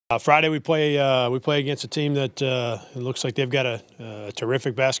Friday we play against a team that it looks like they've got a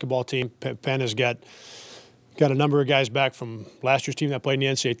terrific basketball team. Penn has got a number of guys back from last year's team that played in the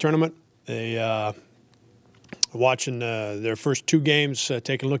NCAA tournament. They watching their first two games,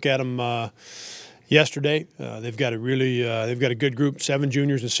 taking a look at them yesterday. They've got a good group, 7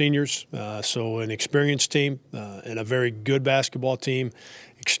 juniors and seniors, so an experienced team and a very good basketball team,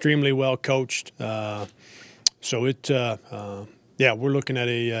 extremely well coached. Yeah, we're looking at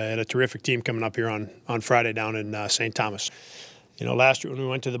a terrific team coming up here on Friday down in St. Thomas. You know, last year when we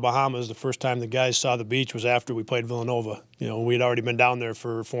went to the Bahamas, the first time the guys saw the beach was after we played Villanova. You know, we'd already been down there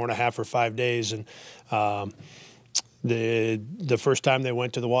for 4.5 or 5 days, and the first time they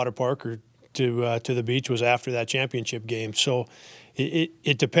went to the water park or to the beach was after that championship game. So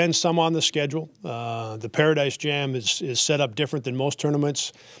it depends some on the schedule. The Paradise Jam is set up different than most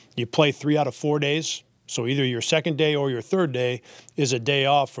tournaments. You play 3 out of 4 days. So either your second day or your third day is a day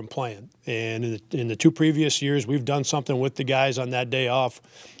off from playing. And in the 2 previous years, we've done something with the guys on that day off,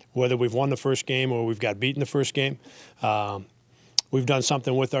 whether we've won the first game or we've got beaten the first game. We've done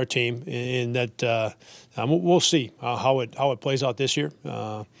something with our team, and that we'll see how it plays out this year.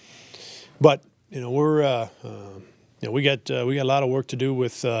 But you know we got a lot of work to do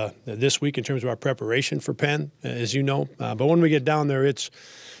with this week in terms of our preparation for Penn, as you know. But when we get down there,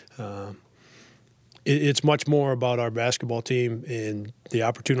 it's much more about our basketball team and the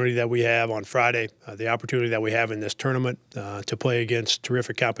opportunity that we have on Friday, the opportunity that we have in this tournament to play against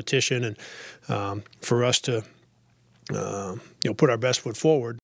terrific competition, and for us to put our best foot forward.